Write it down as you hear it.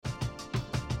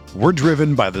We're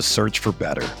driven by the search for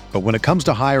better. But when it comes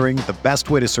to hiring, the best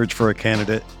way to search for a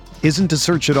candidate isn't to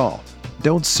search at all.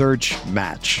 Don't search,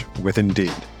 match with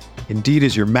Indeed. Indeed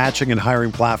is your matching and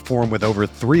hiring platform with over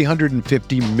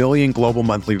 350 million global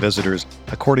monthly visitors,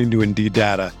 according to Indeed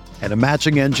data, and a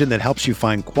matching engine that helps you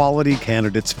find quality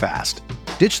candidates fast.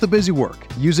 Ditch the busy work.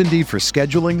 Use Indeed for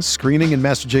scheduling, screening, and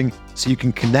messaging so you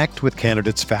can connect with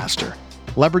candidates faster.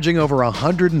 Leveraging over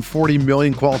 140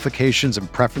 million qualifications and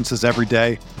preferences every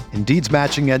day, Indeed's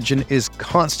matching engine is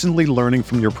constantly learning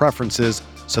from your preferences,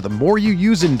 so the more you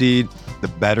use Indeed, the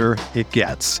better it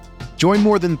gets. Join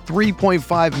more than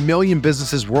 3.5 million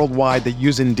businesses worldwide that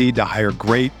use Indeed to hire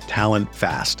great talent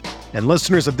fast. And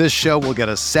listeners of this show will get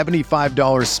a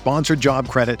 $75 sponsored job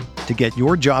credit to get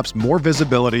your jobs more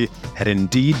visibility at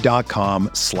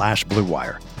Indeed.com/Blue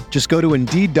Wire. Just go to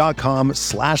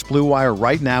Indeed.com/Blue Wire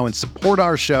right now and support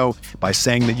our show by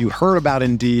saying that you heard about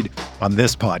Indeed on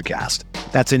this podcast.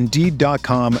 That's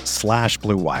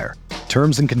Indeed.com/Blue Wire.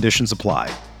 Terms and conditions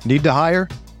apply. Need to hire?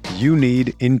 You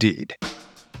need Indeed.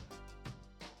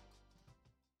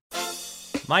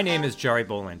 My name is Jari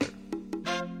Bolander.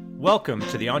 Welcome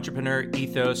to the Entrepreneur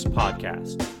Ethos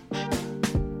Podcast.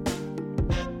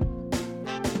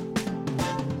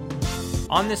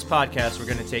 On this podcast, we're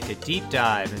going to take a deep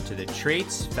dive into the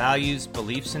traits, values,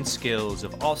 beliefs, and skills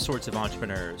of all sorts of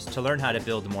entrepreneurs to learn how to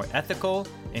build a more ethical,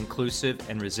 inclusive,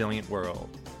 and resilient world.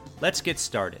 Let's get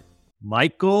started.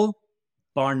 Michael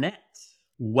Barnett,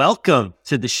 welcome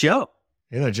to the show.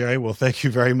 Hey there, Jerry. Well, thank you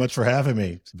very much for having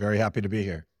me. Very happy to be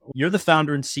here. You're the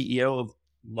founder and CEO of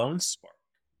LoanSpark,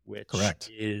 which Correct.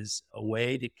 is a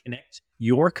way to connect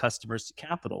your customers to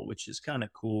capital, which is kind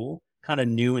of cool, kind of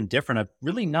new and different. I've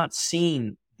really not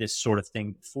seen this sort of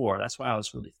thing before. That's why I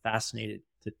was really fascinated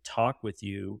to talk with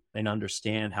you and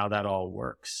understand how that all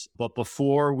works. But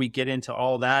before we get into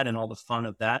all that and all the fun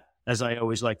of that, as I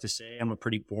always like to say, I'm a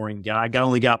pretty boring guy. I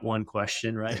only got one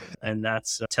question, right? And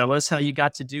that's tell us how you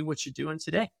got to do what you're doing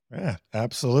today. Yeah,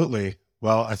 absolutely.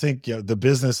 Well, I think the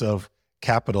business of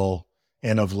capital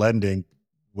and of lending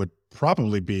would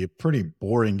probably be a pretty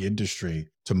boring industry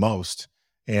to most.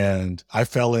 And I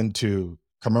fell into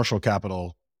commercial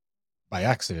capital by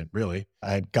accident, really.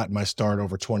 I had gotten my start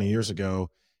over 20 years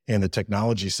ago in the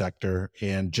technology sector.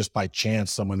 And just by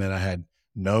chance, someone that I had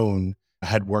known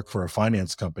had worked for a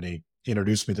finance company,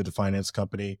 introduced me to the finance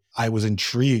company. I was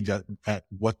intrigued at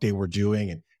what they were doing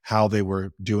and how they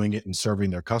were doing it and serving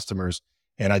their customers.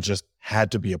 And I just had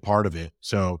to be a part of it.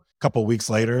 So a couple of weeks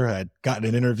later, I had gotten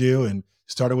an interview and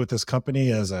started with this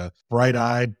company as a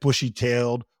bright-eyed,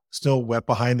 bushy-tailed, still wet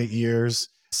behind the ears,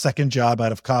 second job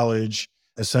out of college,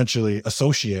 essentially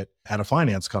associate at a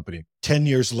finance company. 10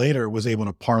 years later, was able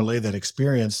to parlay that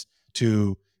experience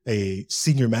to a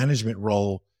senior management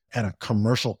role at a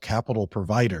commercial capital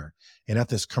provider. And at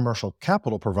this commercial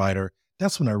capital provider,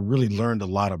 that's when I really learned a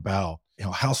lot about,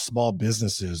 how small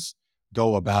businesses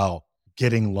go about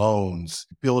getting loans,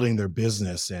 building their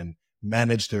business and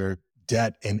manage their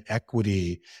debt and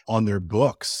equity on their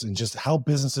books and just how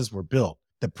businesses were built.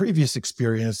 The previous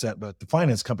experience at the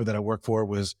finance company that I worked for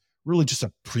was really just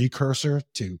a precursor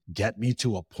to get me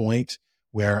to a point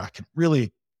where I could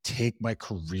really take my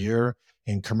career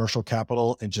in commercial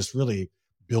capital and just really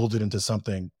build it into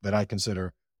something that I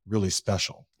consider really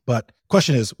special. But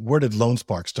question is, where did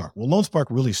LoanSpark start? Well, LoanSpark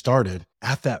really started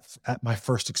at my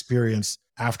first experience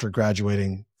after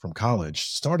graduating from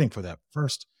college. Working for that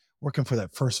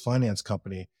first finance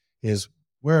company is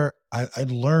where I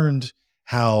learned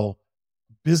how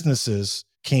businesses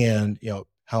can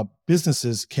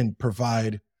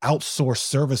provide outsourced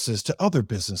services to other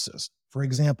businesses. For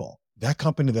example, that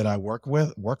company that I worked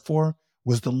for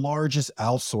was the largest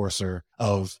outsourcer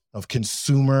of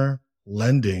consumer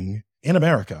lending in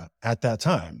America at that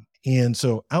time. And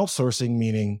so outsourcing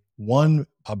meaning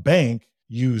a bank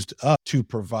used us to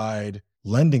provide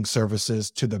lending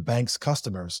services to the bank's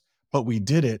customers, but we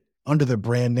did it under the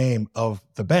brand name of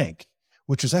the bank,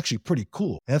 which was actually pretty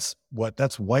cool. That's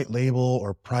white label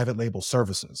or private label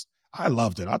services. I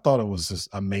loved it. I thought it was just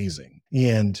amazing.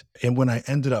 And when I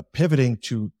ended up pivoting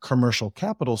to commercial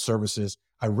capital services,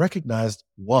 I recognized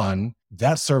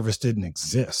that service didn't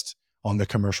exist on the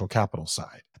commercial capital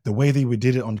side. The way that we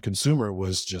did it on consumer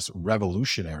was just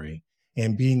revolutionary.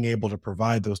 And being able to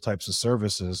provide those types of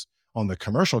services on the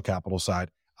commercial capital side,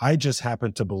 I just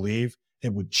happened to believe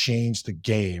it would change the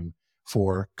game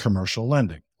for commercial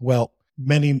lending. Well,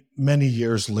 many, many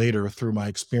years later, through my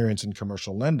experience in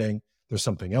commercial lending, there's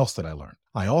something else that I learned.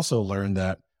 I also learned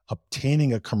that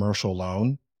obtaining a commercial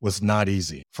loan was not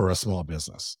easy for a small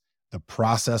business. The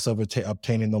process of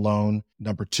obtaining the loan.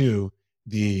 Number two,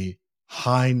 the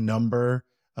high number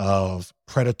of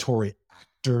predatory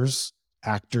actors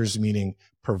meaning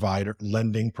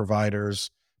lending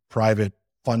providers, private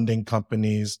funding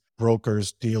companies,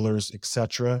 brokers, dealers,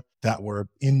 etc., that were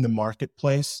in the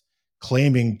marketplace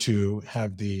claiming to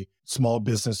have the small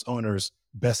business owner's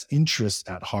best interests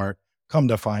at heart, come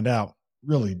to find out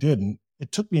really didn't.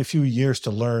 It took me a few years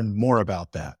to learn more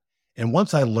about that. And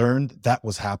once I learned that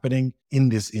was happening in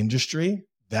this industry,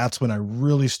 that's when I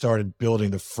really started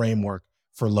building the framework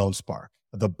for Lone Spark.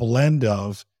 The blend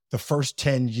of the first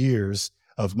 10 years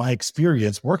of my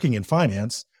experience working in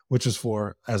finance, which was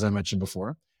for, as I mentioned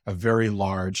before, a very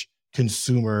large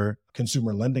consumer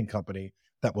lending company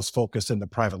that was focused in the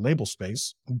private label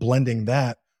space, blending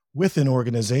that with an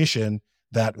organization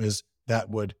that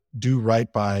would do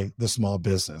right by the small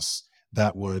business,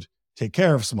 that would take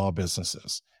care of small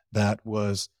businesses, that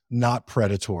was not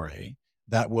predatory,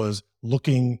 that was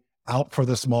looking out for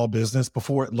the small business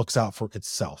before it looks out for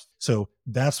itself. So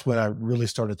that's when I really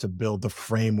started to build the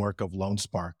framework of Lone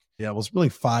Spark. Yeah, it was really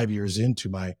 5 years into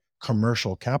my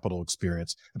commercial capital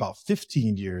experience, about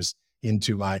 15 years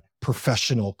into my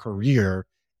professional career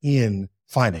in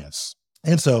finance.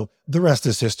 And so the rest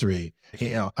is history.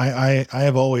 I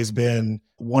have always been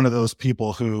one of those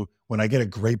people who, when I get a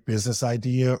great business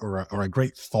idea or a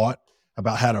great thought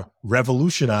about how to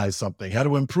revolutionize something, how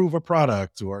to improve a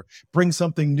product or bring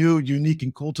something new, unique,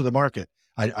 and cool to the market,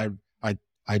 I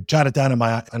jot it down in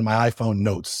my iPhone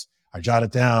notes. I jot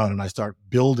it down and I start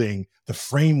building the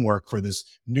framework for this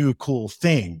new cool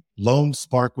thing. Lone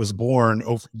Spark was born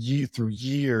through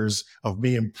years of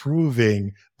me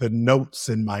improving the notes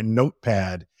in my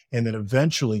notepad, and then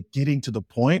eventually getting to the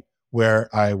point where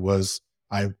I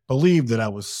believed that I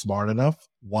was smart enough,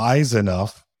 wise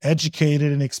enough,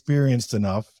 educated and experienced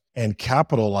enough, and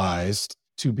capitalized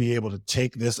to be able to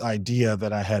take this idea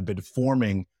that I had been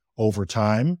forming over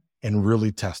time and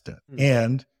really test it.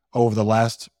 And over the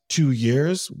last 2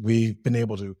 years, we've been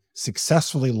able to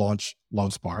successfully launch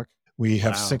Lone Spark. We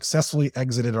have successfully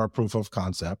exited our proof of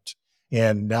concept,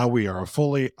 and now we are a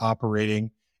fully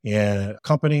operating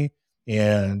company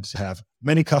and have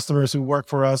many customers who work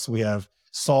for us. We have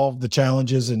solved the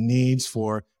challenges and needs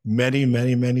for many,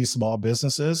 many, many small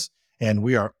businesses, and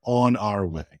we are on our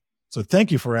way. So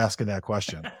thank you for asking that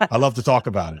question. I love to talk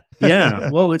about it. Yeah.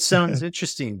 Well, it sounds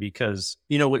interesting because,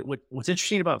 what's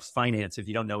interesting about finance, if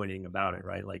you don't know anything about it,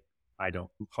 right? Like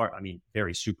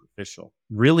very superficial.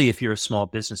 Really, if you're a small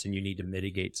business and you need to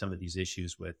mitigate some of these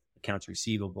issues with accounts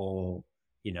receivable,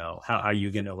 how are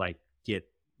you going to get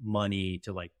money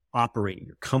to operate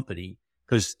your company?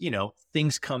 Because,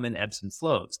 things come in ebbs and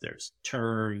flows. There's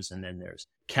terms and then there's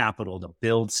capital to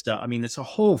build stuff. I mean, it's a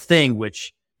whole thing,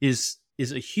 which is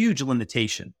a huge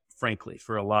limitation, frankly,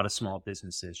 for a lot of small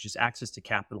businesses. Just access to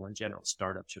capital in general.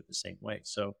 Startups are the same way.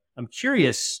 So I'm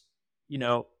curious,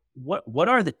 what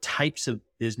are the types of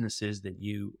businesses that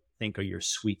you think are your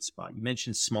sweet spot? You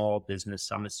mentioned small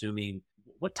business. I'm assuming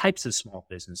what types of small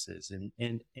businesses,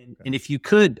 and if you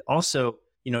could also,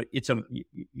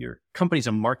 your company's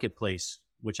a marketplace,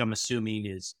 which I'm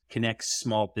assuming connects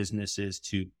small businesses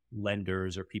to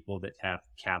lenders or people that have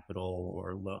capital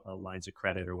or lines of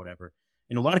credit or whatever.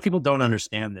 And a lot of people don't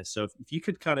understand this. So if you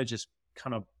could kind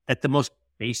of at the most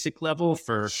basic level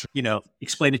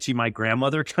explain it to my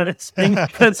grandmother kind of thing,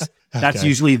 because that's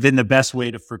usually been the best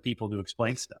way for people to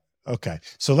explain stuff. Okay.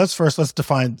 So let's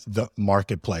define the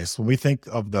marketplace. When we think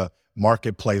of the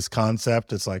marketplace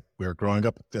concept, it's like we were growing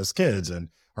up as kids and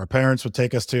our parents would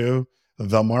take us to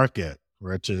the market,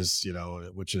 which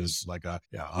is like a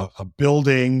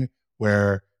building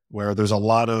where there's a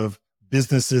lot of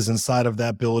businesses inside of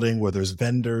that building, where there's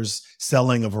vendors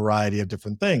selling a variety of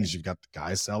different things. You've got the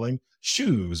guy selling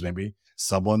shoes, maybe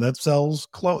someone that sells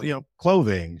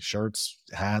clothing, shirts,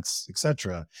 hats,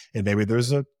 etc. And maybe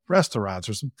there's restaurants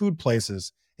or some food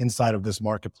places inside of this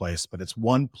marketplace, but it's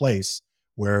one place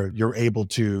where you're able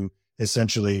to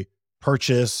essentially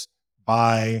purchase,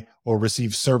 buy, or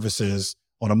receive services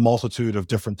on a multitude of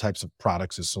different types of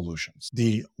products and solutions.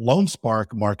 The Lone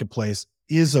Spark marketplace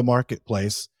is a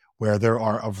marketplace where there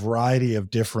are a variety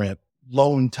of different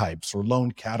loan types or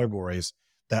loan categories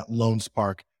that Lone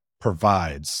Spark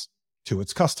provides to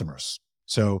its customers.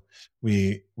 So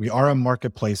we are a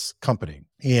marketplace company.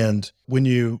 And when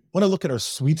you want to look at our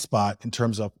sweet spot in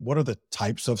terms of what are the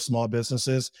types of small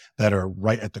businesses that are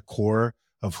right at the core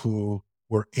of who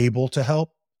we're able to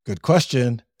help, good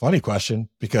question, funny question,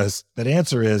 because that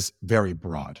answer is very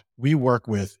broad. We work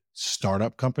with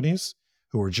startup companies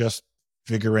who are just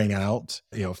figuring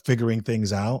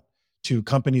things out, to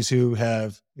companies who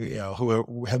have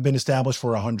been established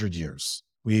for 100 years.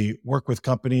 We work with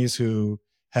companies who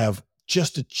have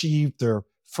just achieved their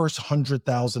first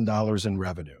 $100,000 in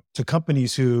revenue to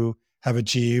companies who have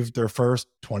achieved their first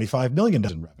 $25 million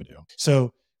in revenue.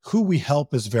 So who we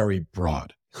help is very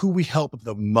broad. Who we help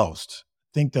the most,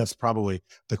 I think that's probably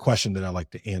the question that I like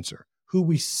to answer. Who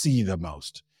we see the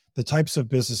most, the types of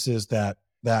businesses that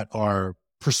are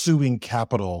pursuing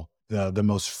capital the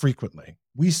most frequently.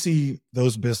 We see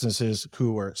those businesses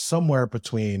who are somewhere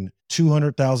between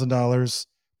 $200,000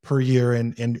 per year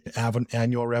in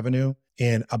annual revenue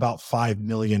and about $5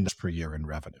 million per year in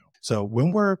revenue. So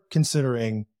when we're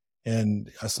considering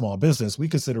in a small business, we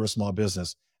consider a small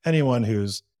business anyone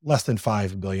who's less than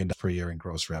 $5 million per year in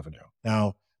gross revenue.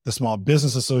 Now, the Small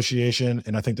Business Association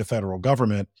and I think the federal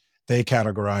government, they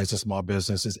categorize a small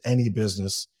business as any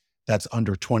business that's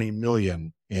under 20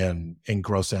 million in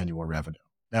gross annual revenue.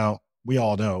 Now, we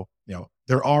all know,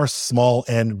 there are small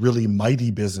and really mighty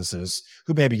businesses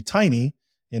who may be tiny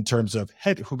in terms of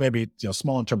who may be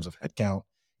small in terms of headcount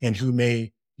and who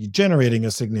may be generating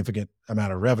a significant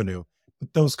amount of revenue,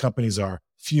 but those companies are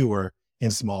fewer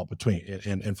and small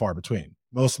and far between.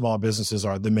 Most small businesses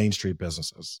are the Main Street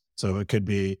businesses. So it could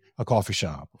be a coffee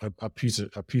shop, a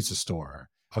pizza store,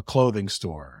 a clothing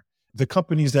store. The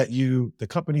companies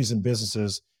and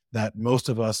businesses that most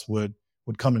of us would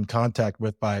come in contact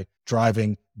with by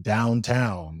driving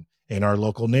downtown in our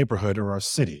local neighborhood or our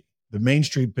city. The Main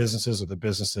Street businesses are the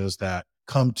businesses that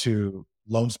come to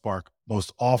Lone Spark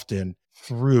most often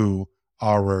through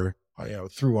our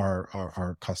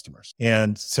customers.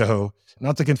 And so,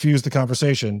 not to confuse the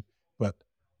conversation, but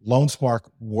Lone Spark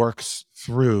works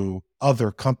through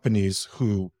other companies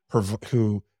who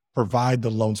provide the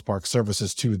Lone Spark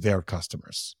services to their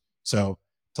customers. So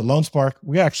to Lone Spark,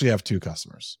 we actually have two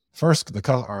customers. First,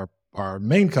 our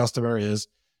main customer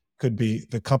could be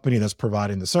the company that's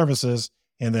providing the services.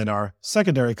 And then our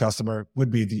secondary customer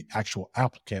would be the actual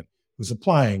applicant who's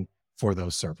applying for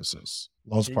those services.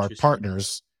 Lone Spark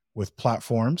partners with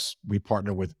platforms. We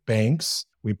partner with banks.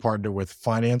 We partner with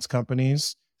finance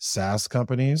companies, SaaS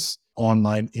companies,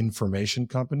 online information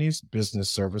companies, business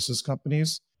services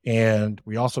companies. And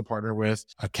we also partner with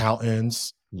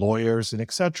accountants, lawyers, and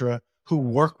et cetera, who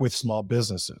work with small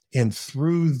businesses. And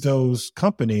through those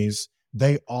companies,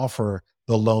 they offer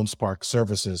the Lone Spark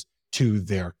services to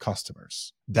their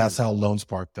customers. That's how Lone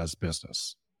Spark does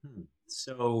business.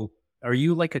 So are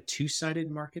you like a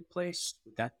two-sided marketplace?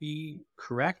 Would that be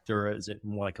correct? Or is it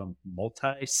more like a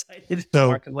multi-sided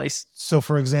marketplace? So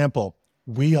for example,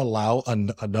 we allow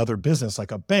another business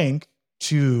like a bank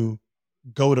to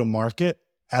go to market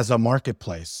as a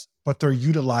marketplace, but they're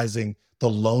utilizing the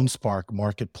Lone Spark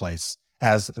marketplace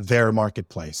as their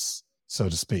marketplace, so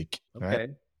to speak. Okay. Right?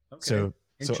 Okay. So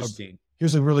Interesting.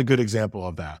 Here's a really good example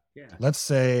of that. Yeah. Let's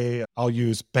say I'll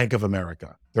use Bank of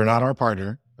America. They're not our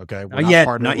partner. Okay. We're not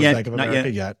partnered with Bank of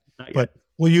America yet, but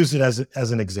we'll use it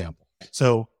as an example.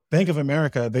 So Bank of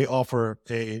America, they offer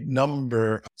a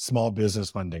number of small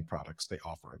business lending products. They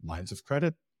offer lines of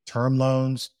credit, term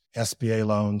loans, SBA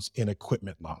loans, and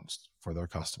equipment loans for their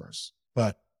customers.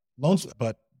 But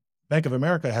Bank of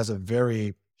America has a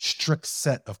very strict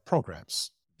set of programs,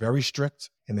 very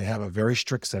strict, and they have a very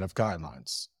strict set of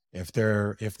guidelines. If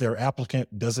their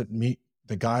applicant doesn't meet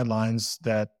the guidelines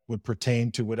that would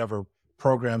pertain to whatever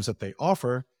programs that they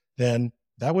offer, then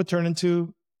that would turn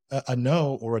into a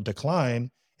no or a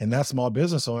decline, and that small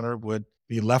business owner would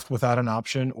be left without an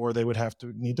option, or they would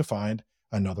need to find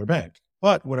another bank.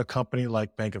 But what a company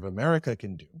like Bank of America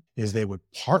can do is they would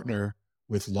partner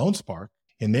with Lone Spark,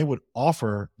 and they would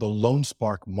offer the Lone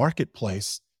Spark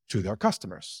marketplace to their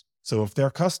customers. So if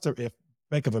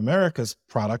Bank of America's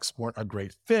products weren't a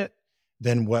great fit,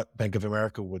 then what Bank of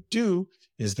America would do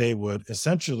is they would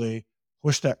essentially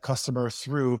push that customer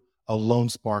through a Lone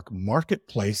Spark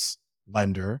marketplace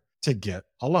lender to get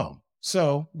a loan.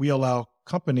 So we allow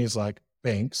companies like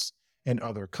banks and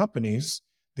other companies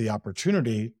the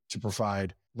opportunity to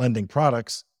provide lending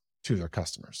products to their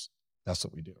customers. That's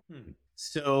what we do.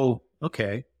 So,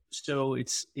 okay. So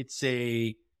it's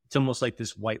almost like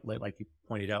this like you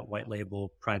pointed out, white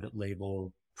label, private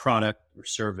label product or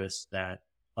service that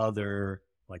other,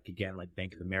 like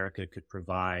Bank of America could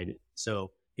provide.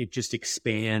 So it just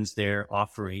expands their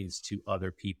offerings to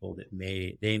other people that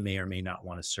they may or may not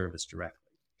want to service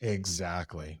directly.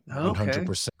 Exactly. Okay.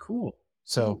 100%. Cool.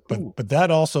 So, Cool. but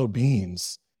that also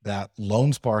means that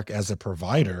Lone Spark as a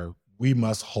provider, we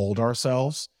must hold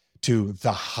ourselves to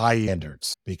the high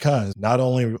standards, because not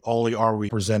only are we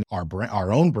presenting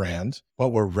our own brand, but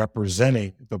we're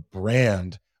representing the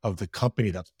brand of the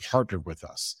company that's partnered with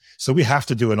us. So we have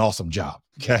to do an awesome job.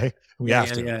 Okay. We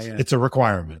have to. Yeah. It's a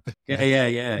requirement.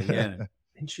 Yeah.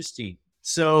 Interesting.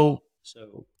 So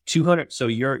 200. So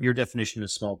your definition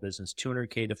of small business,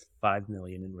 200K to 5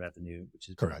 million in revenue, which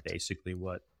is Correct. basically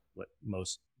what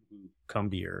most who come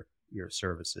to your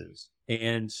services.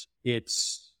 And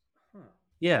it's,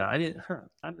 yeah, I didn't,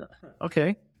 I'm not,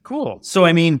 okay, cool. So,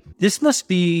 I mean, this must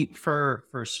be for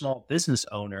a small business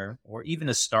owner or even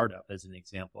a startup, as an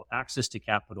example, access to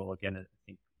capital. Again, I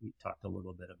think we talked a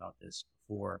little bit about this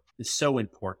before, is so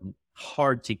important,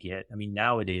 hard to get. I mean,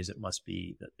 nowadays it must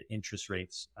be that the interest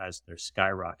rates, as they're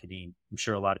skyrocketing, I'm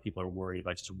sure a lot of people are worried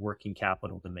about just working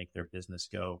capital to make their business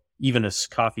go. Even a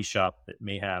coffee shop that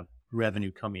may have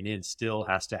revenue coming in still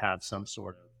has to have some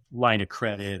sort of line of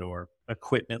credit or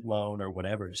equipment loan or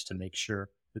whatever, just to make sure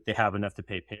that they have enough to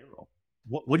pay payroll.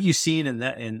 What are you seeing in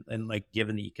that, and like,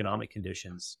 given the economic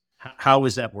conditions? How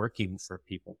is that working for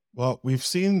people? Well, we've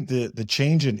seen the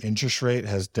change in interest rate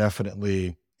has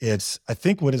definitely, I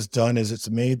think what it's done is it's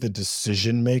made the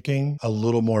decision making a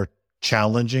little more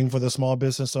challenging for the small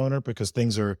business owner, because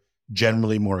things are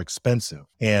generally more expensive.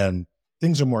 And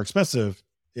things are more expensive,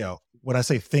 when I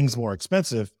say things more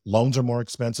expensive, loans are more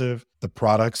expensive. The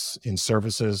products and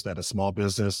services that a small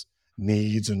business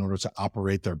needs in order to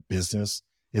operate their business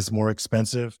is more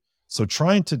expensive. So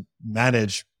trying to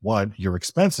manage your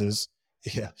expenses,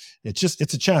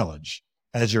 it's a challenge.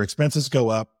 As your expenses go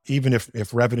up, even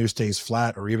if revenue stays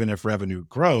flat or even if revenue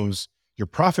grows, your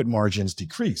profit margins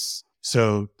decrease.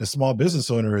 So the small business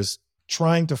owner is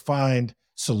trying to find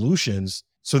solutions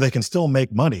so they can still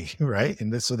make money, right?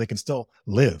 And so they can still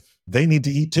live. They need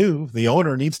to eat too. The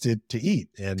owner needs to eat.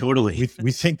 And totally,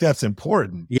 we think that's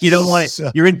important. You don't want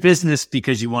it. You're in business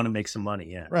because you want to make some money.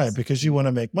 Yeah. Right. Because you want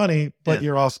to make money, but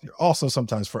you're also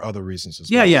sometimes for other reasons as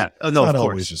well. Yeah. Oh, no, it's not of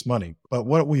always course. just money. But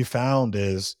what we found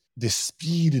is the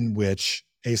speed in which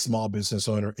a small business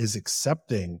owner is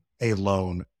accepting a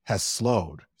loan has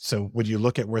slowed. So when you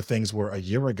look at where things were a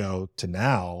year ago to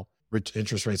now,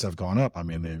 interest rates have gone up. I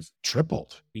mean, they've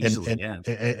tripled easily,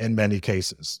 in many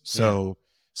cases. So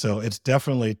it's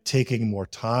definitely taking more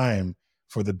time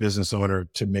for the business owner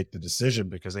to make the decision,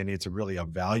 because they need to really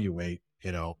evaluate,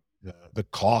 the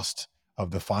cost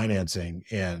of the financing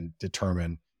and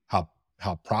determine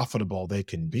how profitable they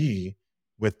can be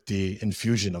with the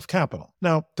infusion of capital.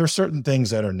 Now, there's certain things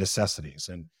that are necessities.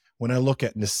 And when I look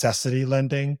at necessity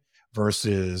lending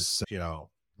versus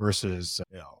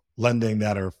lending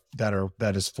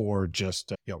that is for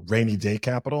just rainy day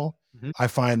capital, I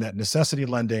find that necessity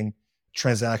lending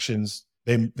transactions,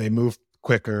 they move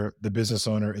quicker. The business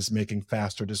owner is making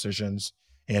faster decisions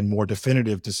and more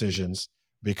definitive decisions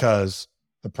because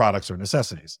the products are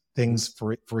necessities. Things,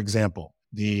 for example,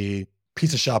 the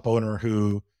pizza shop owner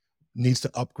who needs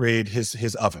to upgrade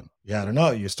his oven. Yeah, I don't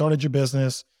know. You started your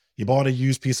business, you bought a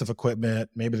used piece of equipment.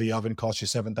 Maybe the oven cost you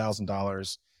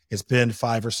 $7,000. It's been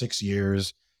 5 or 6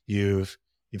 years. You've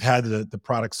had the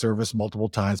product serviced multiple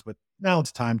times, but now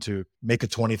it's time to make a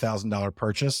 $20,000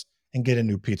 purchase and get a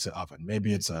new pizza oven.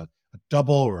 Maybe it's a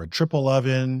double or a triple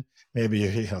oven. Maybe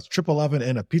a triple oven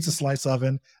and a pizza slice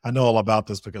oven. I know all about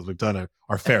this because we've done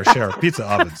our fair share of pizza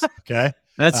ovens. Okay.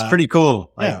 That's pretty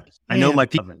cool. Yeah. I know my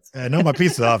pizza ovens. I know my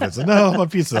pizza ovens. I know my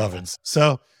pizza ovens.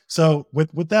 So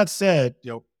with that said,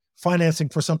 financing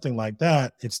for something like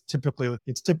that, it's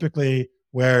typically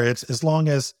where it's, as long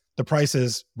as the price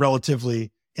is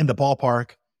relatively in the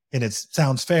ballpark and it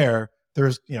sounds fair,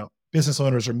 there's, business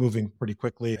owners are moving pretty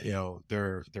quickly.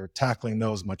 They're tackling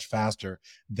those much faster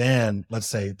than, let's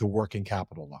say, the working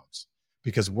capital loans,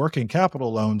 because working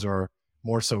capital loans are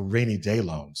more so rainy day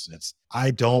loans.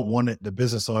 I don't want it. The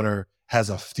business owner has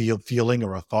a feeling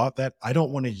or a thought that I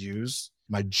don't want to use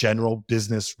my general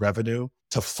business revenue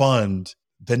to fund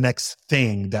the next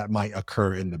thing that might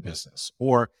occur in the business,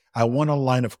 or I want a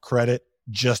line of credit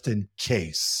just in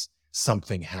case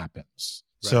something happens.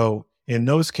 Right. So in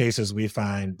those cases, we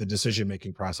find the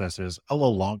decision-making process is a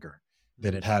little longer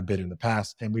than it had been in the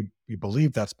past. And we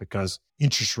believe that's because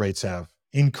interest rates have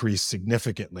increased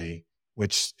significantly,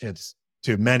 which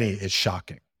to many is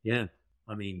shocking. Yeah.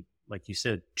 I mean, like you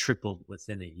said, tripled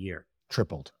within a year.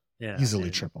 Tripled. Yeah. Easily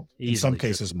tripled. In some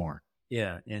cases more.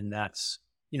 Yeah. And that's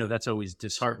always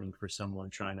disheartening for someone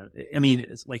trying to, I mean,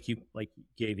 it's like you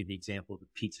gave you the example of the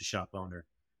pizza shop owner.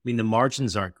 I mean, the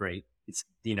margins aren't great. It's,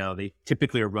 they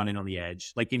typically are running on the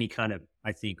edge, like any kind of,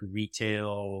 I think,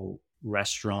 retail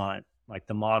restaurant, like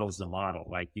the model's the model.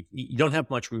 Like you don't have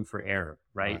much room for error.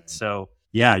 Right. So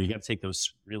yeah, you got to take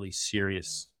those really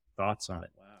serious thoughts on it.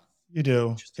 Wow. You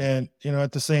do. And,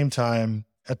 at the same time,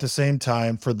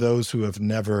 for those who have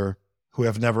never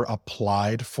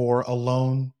applied for a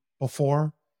loan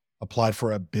before, applied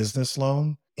for a business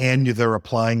loan, and they're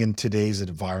applying in today's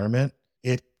environment,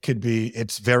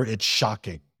 it's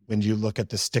shocking when you look at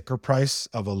the sticker price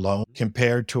of a loan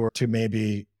compared to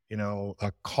maybe,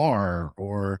 a car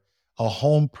or a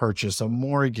home purchase, a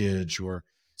mortgage, or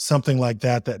something like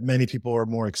that, that many people are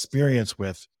more experienced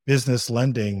with. Business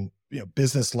lending,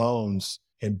 business loans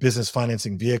and business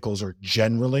financing vehicles are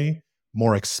generally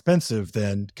more expensive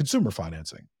than consumer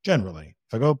financing. Generally,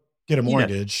 if I go get a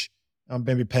mortgage, I'm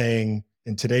maybe paying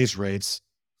in today's rates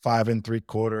 5.75%,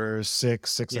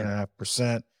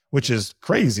 6.5%, which is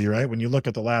crazy, right? When you look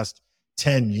at the last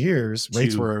 10 years,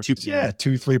 rates were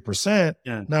 2-3%.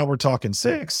 Yeah. Now we're talking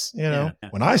 6.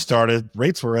 When I started,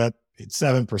 rates were at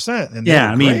 7%. And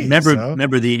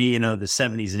remember the the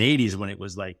 70s and 80s when it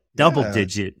was like double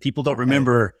digit. People don't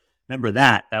remember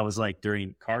that. That was like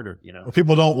during Carter. Well,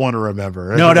 people don't want to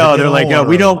remember. No, they're like,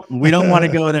 we don't want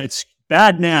to go there. It's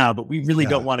bad now, but we really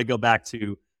don't want to go back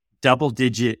to double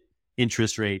digit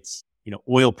interest rates.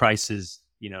 Oil prices.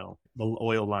 The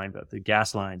oil line, the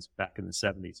gas lines back in the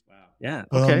 70s. Wow. Yeah.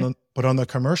 Okay. But on the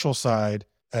commercial side,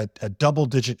 a double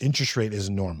digit interest rate is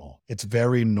normal. It's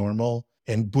very normal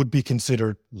and would be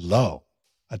considered low.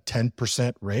 A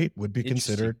 10% rate would be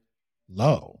considered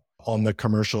low. On the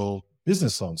commercial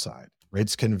business loan side,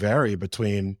 rates can vary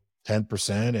between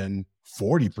 10% and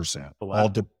 40%, all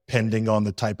depending on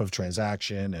the type of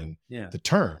transaction and the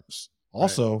terms.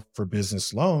 Also, for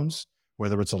business loans,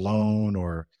 whether it's a loan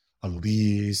or a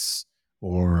lease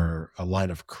or a line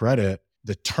of credit,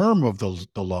 the term of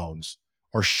the loans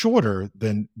are shorter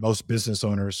than most business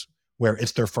owners where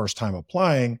it's their first time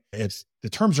applying. The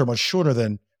terms are much shorter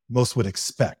than most would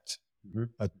expect.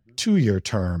 A 2-year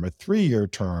term, a 3-year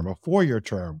term, a 4-year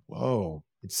term. Whoa,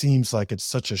 it seems like it's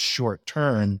such a short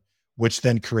term, which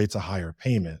then creates a higher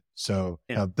payment. So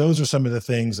those are some of the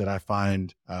things that I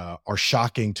find are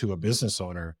shocking to a business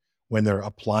owner when they're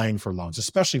applying for loans,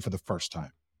 especially for the first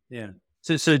time. Yeah.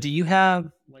 So do you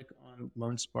have, like, on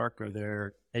LoanSpark, are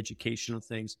there educational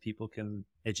things people can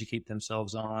educate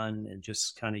themselves on and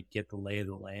just kind of get the lay of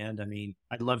the land? I mean,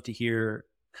 I'd love to hear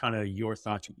kind of your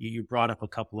thoughts. You brought up a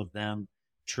couple of them.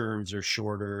 Terms are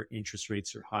shorter, interest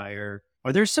rates are higher.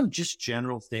 Are there some just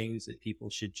general things that people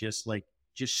should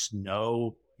just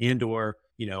know, and or,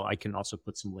 I can also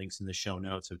put some links in the show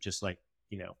notes of just like,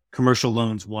 commercial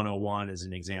loans 101 as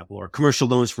an example, or commercial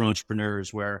loans for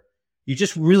entrepreneurs, where you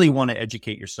just really want to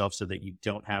educate yourself so that you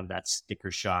don't have that sticker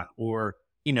shock, or,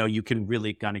 you can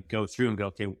really kind of go through and go,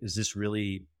 okay,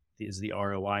 is the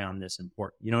ROI on this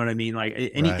important? You know what I mean? Like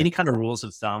any kind of rules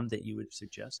of thumb that you would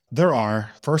suggest? There are.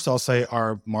 First, I'll say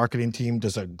our marketing team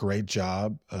does a great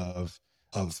job of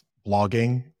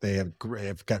blogging. They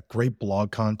have got great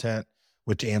blog content,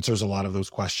 which answers a lot of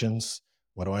those questions.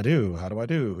 What do I do? How do I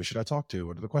do? Who should I talk to?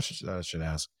 What are the questions that I should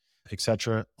ask?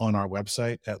 Etc. on our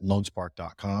website at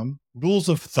loanspark.com. Rules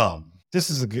of thumb. This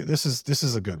is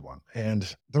a good one.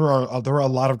 And there are a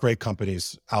lot of great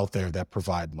companies out there that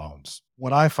provide loans.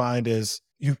 What I find is,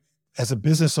 you, as a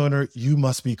business owner, you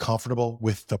must be comfortable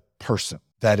with the person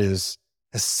that is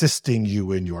assisting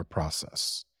you in your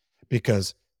process,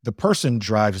 because the person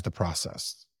drives the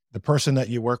process. The person that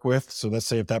you work with. So let's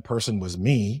say if that person was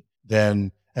me,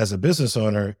 then as a business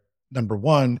owner, number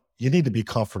one, you need to be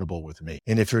comfortable with me.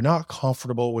 And if you're not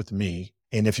comfortable with me,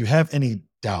 and if you have any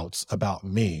doubts about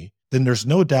me, then there's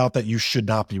no doubt that you should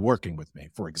not be working with me,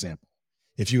 for example.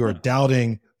 If you're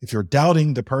doubting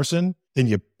the person, then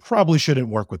you probably shouldn't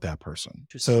work with that person.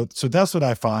 So that's what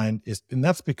I find and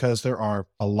that's because there are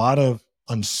a lot of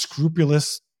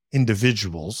unscrupulous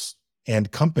individuals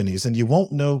and companies, and you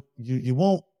won't know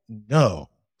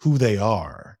who they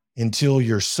are until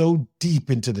you're so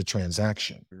deep into the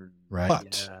transaction, right?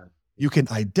 But you can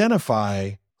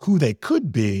identify who they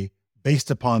could be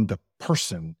based upon the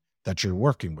person that you're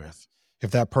working with.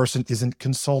 If that person isn't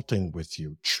consulting with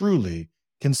you, truly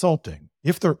consulting,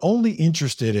 if they're only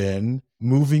interested in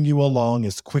moving you along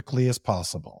as quickly as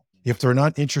possible, if they're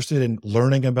not interested in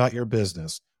learning about your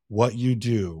business, what you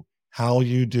do, how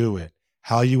you do it,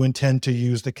 how you intend to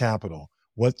use the capital,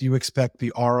 what you expect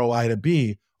the ROI to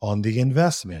be on the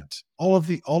investment, all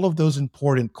of those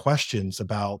important questions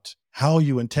about how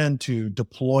you intend to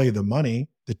deploy the money,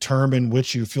 the term in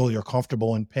which you feel you're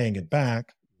comfortable in paying it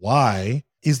back, why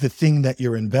is the thing that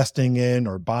you're investing in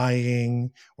or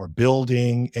buying or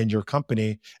building in your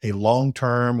company a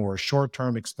long-term or a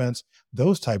short-term expense,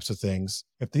 those types of things.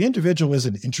 If the individual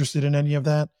isn't interested in any of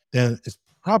that, then it's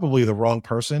probably the wrong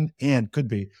person and could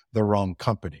be the wrong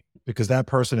company, because that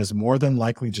person is more than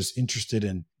likely just interested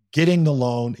in getting the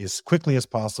loan as quickly as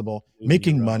possible,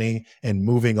 making money, and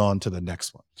moving on to the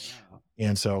next one.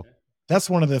 And so that's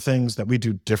one of the things that we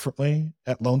do differently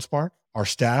at LoanSpark. Our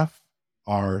staff,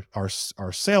 our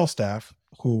sales staff,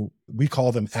 who we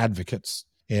call them advocates,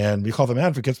 And we call them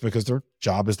advocates because their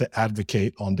job is to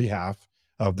advocate on behalf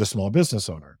of the small business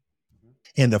owner.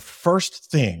 And the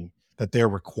first thing that they're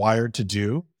required to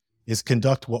do is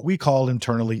conduct what we call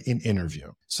internally an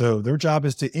interview. So their job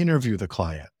is to interview the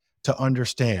client to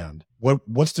understand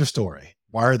what's their story?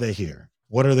 Why are they here?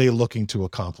 What are they looking to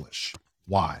accomplish?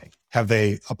 Why? Have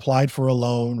they applied for a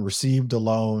loan, received a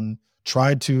loan,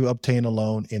 tried to obtain a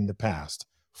loan in the past?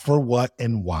 For what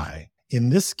and why?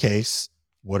 In this case,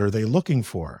 what are they looking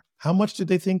for? How much do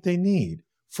they think they need?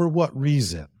 For what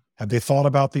reason? Have they thought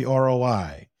about the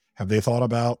ROI? Have they thought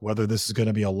about whether this is going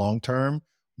to be a long-term,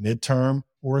 midterm,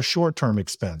 or a short-term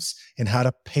expense and how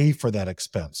to pay for that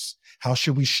expense? How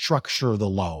should we structure the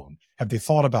loan? Have they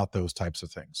thought about those types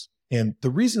of things? And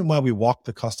the reason why we walk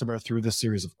the customer through this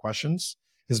series of questions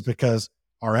is because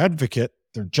our advocate,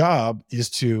 their job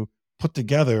is to put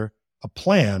together a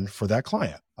plan for that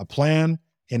client, a plan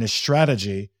and a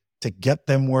strategy to get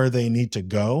them where they need to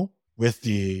go with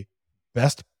the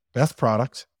best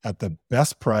product at the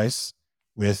best price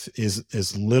with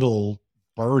as little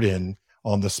burden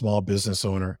on the small business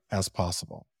owner as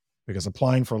possible. Because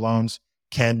applying for loans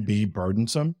can be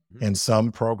burdensome, and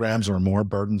some programs are more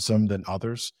burdensome than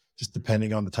others, just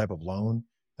depending on the type of loan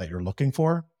that you're looking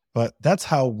for. But that's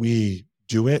how we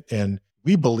do it. And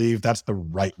we believe that's the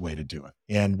right way to do it.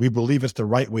 And we believe it's the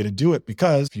right way to do it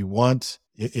because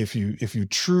if you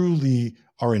truly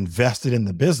are invested in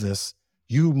the business,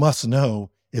 you must know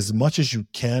as much as you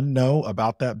can know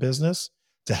about that business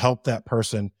to help that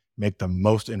person make the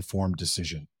most informed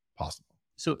decision possible.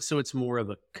 So it's more of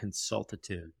a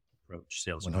consultative approach,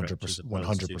 sales approach,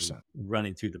 100%.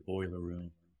 running through the boiler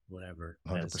room, whatever,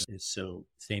 100%. as is so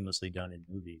famously done in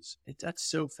movies. That's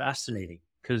so fascinating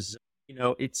because,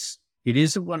 it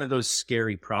is one of those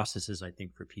scary processes, I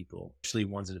think, for people, especially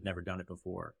ones that have never done it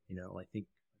before. I think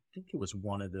it was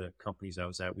one of the companies I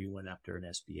was at, we went after an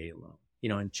SBA loan,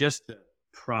 and just the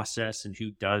process and who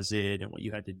does it and what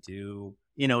you had to do,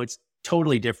 it's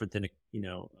totally different than a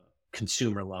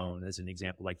consumer loan, as an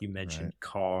example, like you mentioned, Right.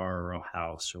 Car or a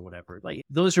house or whatever. Like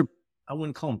those are, I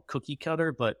wouldn't call them cookie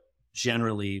cutter, but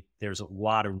generally there's a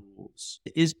lot of rules.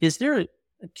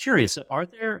 I'm curious, are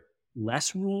there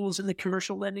less rules in the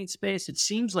commercial lending space? It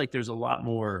seems like there's a lot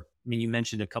more. I mean, you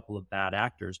mentioned a couple of bad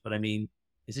actors, but I mean,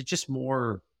 is it just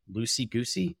more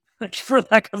loosey-goosey, for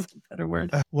lack of a better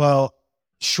word? Well,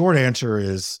 short answer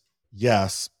is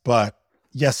yes, but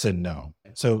yes and no.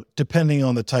 So depending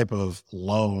on the type of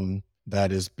loan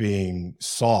that is being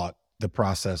sought, the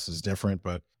process is different.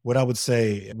 But what I would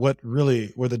say, where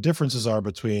the differences are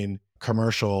between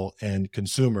commercial and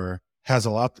consumer has a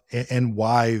lot, and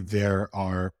why there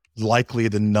are likely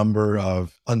the number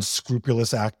of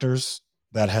unscrupulous actors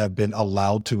that have been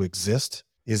allowed to exist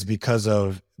is because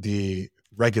of the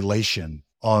regulation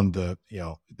on the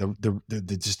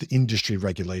industry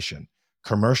regulation.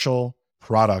 Commercial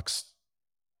products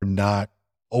are not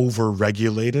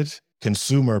over-regulated.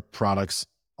 Consumer products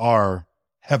are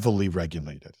heavily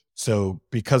regulated. So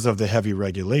because of the heavy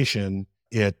regulation,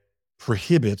 it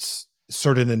prohibits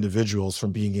certain individuals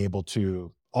from being able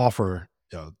to offer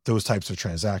those types of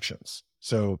transactions.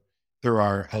 So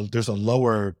there's a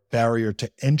lower barrier to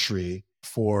entry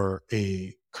for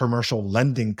a commercial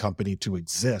lending company to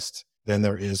exist than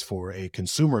there is for a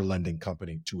consumer lending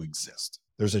company to exist.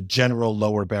 There's a general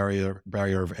lower barrier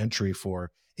of entry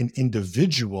for an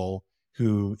individual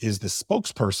who is the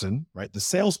spokesperson, right, the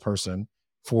salesperson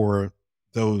for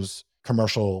those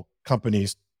commercial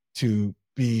companies to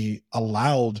be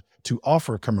allowed to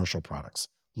offer commercial products.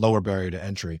 Lower barrier to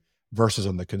entry. Versus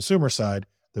on the consumer side,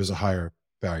 there's a higher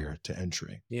barrier to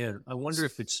entry. Yeah. I wonder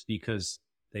if it's because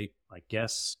I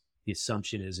guess the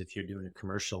assumption is if you're doing a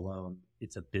commercial loan,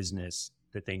 it's a business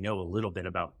that they know a little bit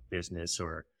about business,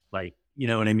 or you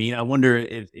know what I mean? I wonder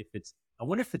if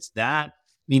it's that.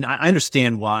 I mean, I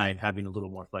understand why having a little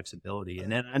more flexibility, and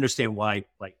then I understand why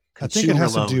I think it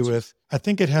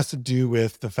has to do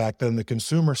with the fact that on the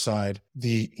consumer side,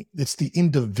 it's the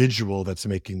individual that's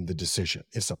making the decision.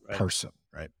 It's a person,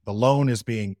 right? The loan is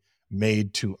being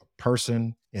made to a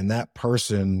person, and that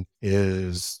person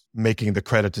is making the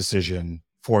credit decision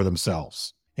for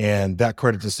themselves. And that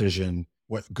credit decision,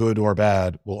 what good or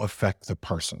bad, will affect the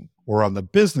person. Or on the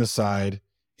business side,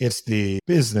 it's the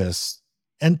business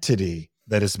entity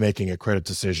that is making a credit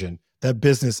decision. That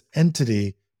business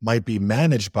entity might be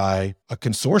managed by a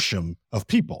consortium of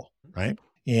people, right?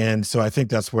 And so I think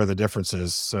that's where the difference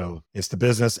is. So it's the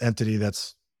business entity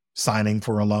that's signing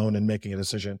for a loan and making a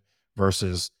decision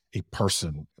versus a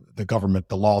person. The government,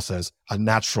 the law says a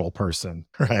natural person,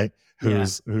 right?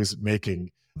 Who's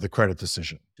making the credit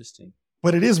decision. Interesting.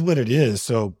 But it is what it is.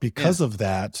 So because of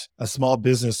that, a small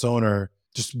business owner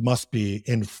just must be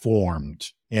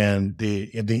informed. And the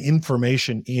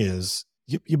information is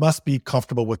you must be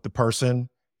comfortable with the person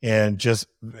and just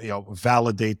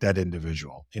validate that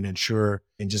individual and ensure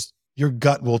and just your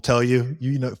gut will tell you,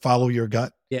 follow your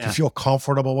gut. If you feel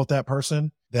comfortable with that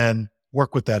person, then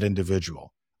work with that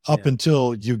individual up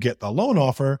until you get the loan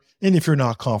offer. And if you're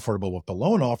not comfortable with the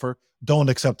loan offer, don't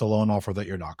accept the loan offer that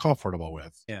you're not comfortable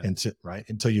with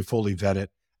until you fully vet it,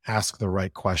 ask the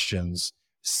right questions,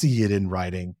 see it in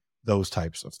writing, those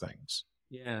types of things.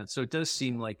 Yeah. So it does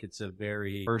seem like it's a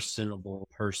very personable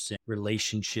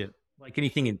relationship. Like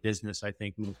anything in business, I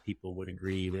think most people would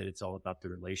agree that it's all about the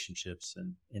relationships.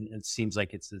 And it seems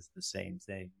like it's the same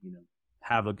thing,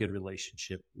 have a good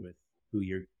relationship with who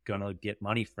you're going to get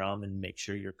money from and make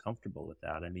sure you're comfortable with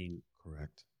that. I mean,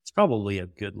 correct. It's probably a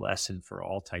good lesson for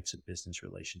all types of business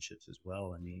relationships as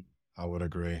well. I mean, I would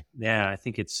agree. Yeah, I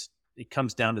think it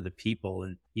comes down to the people.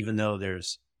 And even though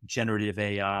there's generative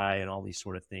AI and all these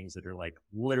sort of things that are like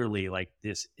literally like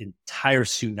this entire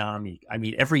tsunami. I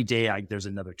mean, every day there's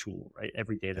another tool, right?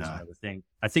 Every day there's another thing.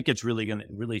 I think it's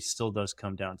really still does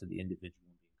come down to the individual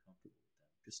being comfortable with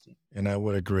that, Christine. And I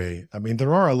would agree. I mean,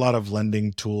 there are a lot of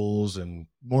lending tools and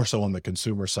more so on the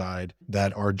consumer side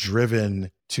that are driven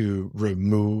to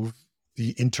remove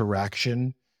the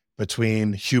interaction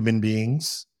between human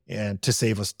beings and to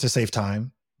save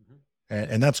time.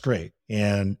 And that's great.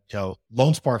 And,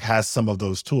 LoanSpark has some of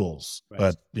those tools,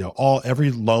 but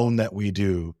every loan that we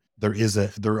do,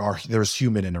 there's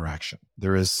human interaction.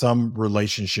 There is some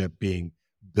relationship being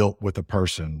built with a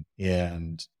person.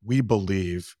 And we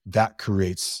believe that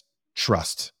creates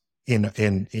trust in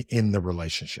the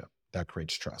relationship. That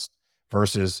creates trust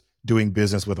versus doing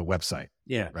business with a website.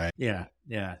 Yeah. Right. Yeah.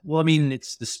 Yeah. Well, I mean,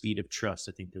 it's the speed of trust.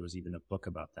 I think there was even a book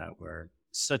about that where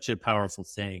it's such a powerful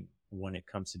thing when it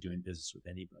comes to doing business with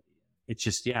anybody. It's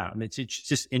just, it's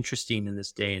just interesting in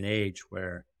this day and age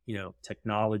where,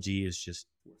 technology is just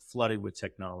flooded with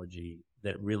technology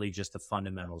that really just the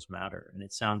fundamentals matter. And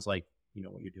it sounds like,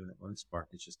 what you're doing at LoanSpark,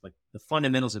 it's just like the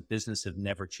fundamentals of business have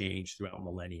never changed throughout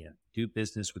millennia. Do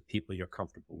business with people you're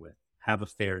comfortable with, have a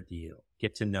fair deal,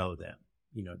 get to know them.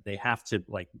 They have to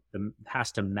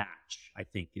has to match, I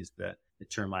think is the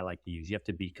term I like to use. You have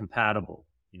to be compatible,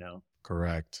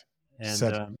 Correct.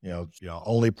 And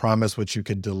only promise what you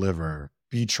can deliver.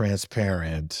 Be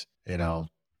transparent.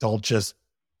 Don't just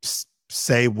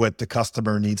say what the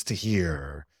customer needs to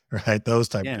hear. Right? Those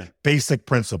type basic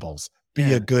principles.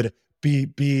 Be a good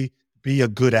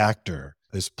actor.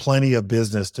 There's plenty of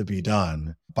business to be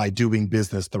done by doing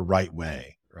business the right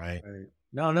way. Right?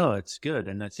 No, it's good.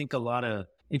 And I think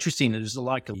there's a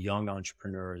lot of young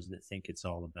entrepreneurs that think it's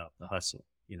all about the hustle.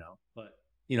 But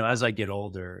as I get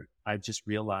older, I've just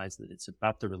realized that it's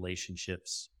about the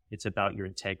relationships. It's about your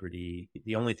integrity.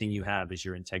 The only thing you have is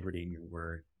your integrity and your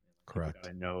word. Correct.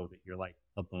 I know that you're like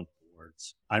above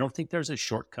boards. I don't think there's a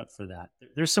shortcut for that.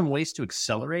 There's some ways to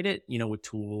accelerate it, with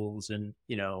tools and,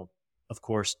 of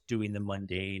course, doing the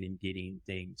mundane and getting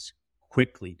things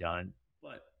quickly done.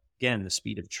 But again, the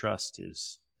speed of trust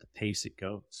is the pace it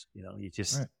goes.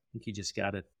 I think you just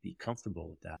got to be comfortable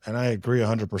with that. And I agree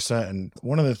 100%. And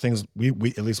one of the things we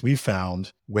at least we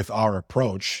found with our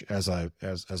approach, as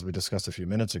we discussed a few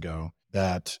minutes ago,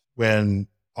 that when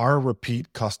our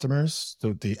repeat customers,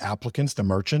 the applicants, the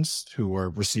merchants who are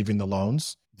receiving the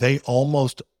loans, they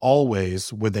almost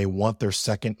always, when they want their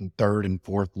second and third and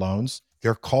fourth loans,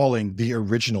 they're calling the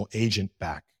original agent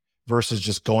back versus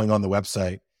just going on the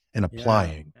website and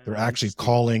applying. They're actually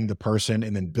calling the person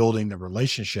and then building the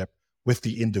relationship with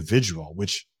the individual,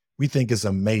 which we think is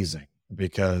amazing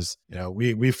because,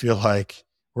 we feel like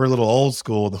we're a little old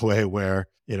school the way where,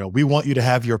 we want you to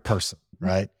have your person,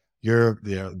 right? You're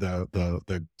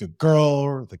the girl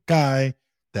or the guy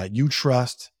that you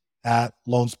trust at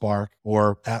LoanSpark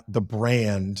or at the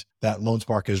brand that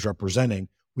LoanSpark is representing.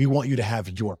 We want you to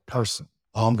have your person.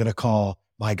 Oh, I'm going to call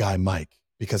my guy, Mike,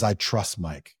 because I trust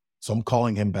Mike. So I'm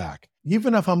calling him back.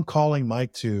 Even if I'm calling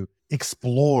Mike to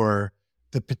explore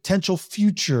the potential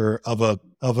future of a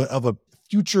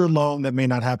future loan that may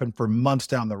not happen for months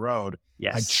down the road.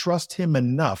 Yes. I trust him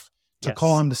enough to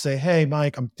call him to say, hey,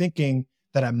 Mike, I'm thinking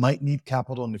that I might need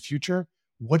capital in the future.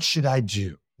 What should I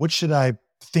do? What should I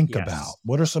think about?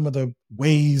 What are some of the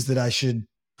ways that I should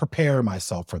prepare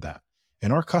myself for that?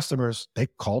 And our customers, they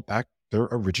call back their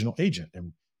original agent.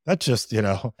 And that just,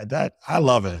 that I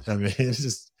love it. I mean, it's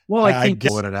just, I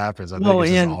get when it happens. I think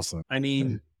it's just awesome. I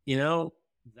mean,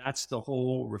 that's the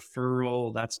whole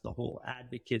referral. That's the whole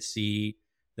advocacy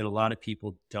that a lot of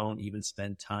people don't even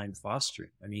spend time fostering.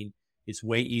 I mean, it's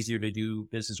way easier to do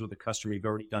business with a customer you've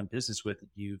already done business with, that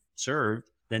you've served,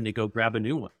 than to go grab a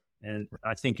new one. And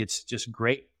I think it's just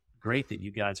great that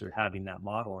you guys are having that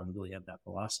model and really have that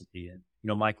philosophy. And,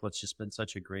 Michael, it's just been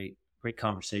such a great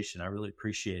conversation. I really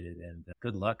appreciate it. And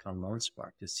good luck on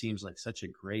LoanSpark. It seems like such a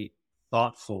great,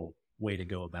 thoughtful way to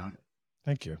go about it.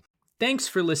 Thank you. Thanks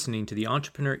for listening to the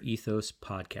Entrepreneur Ethos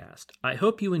podcast. I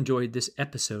hope you enjoyed this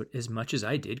episode as much as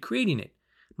I did creating it.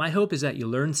 My hope is that you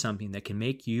learned something that can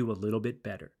make you a little bit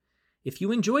better. If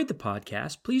you enjoyed the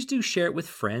podcast, please do share it with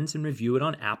friends and review it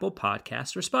on Apple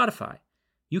Podcasts or Spotify.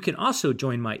 You can also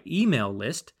join my email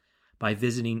list by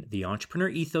visiting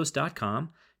theentrepreneurethos.com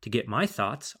to get my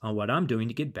thoughts on what I'm doing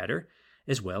to get better,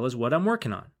 as well as what I'm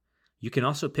working on. You can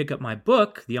also pick up my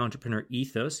book, The Entrepreneur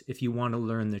Ethos, if you want to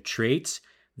learn the traits,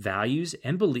 values,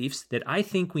 and beliefs that I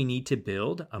think we need to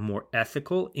build a more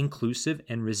ethical, inclusive,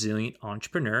 and resilient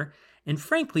entrepreneur and,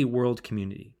 frankly, world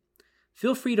community.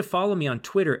 Feel free to follow me on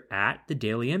Twitter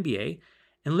 @TheDailyMBA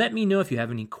and let me know if you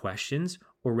have any questions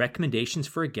or recommendations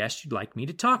for a guest you'd like me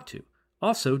to talk to.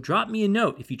 Also, drop me a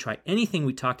note if you try anything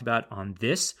we talked about on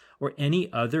this or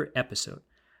any other episode.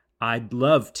 I'd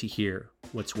love to hear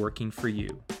what's working for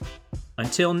you.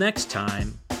 Until next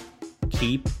time,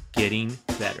 keep getting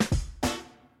better.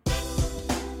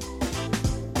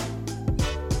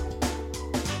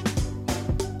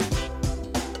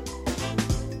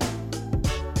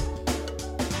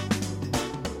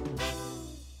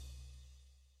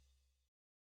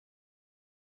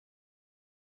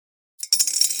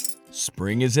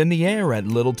 Spring is in the air at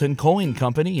Littleton Coin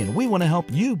Company, and we want to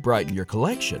help you brighten your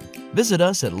collection. Visit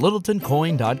us at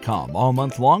littletoncoin.com all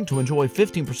month long to enjoy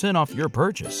 15% off your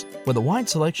purchase. With a wide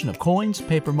selection of coins,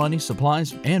 paper money,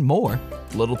 supplies, and more,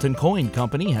 Littleton Coin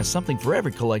Company has something for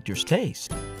every collector's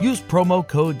taste. Use promo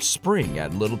code SPRING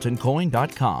at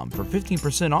littletoncoin.com for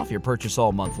 15% off your purchase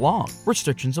all month long.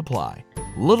 Restrictions apply.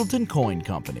 Littleton Coin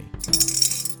Company.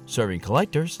 Serving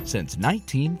collectors since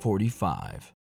 1945.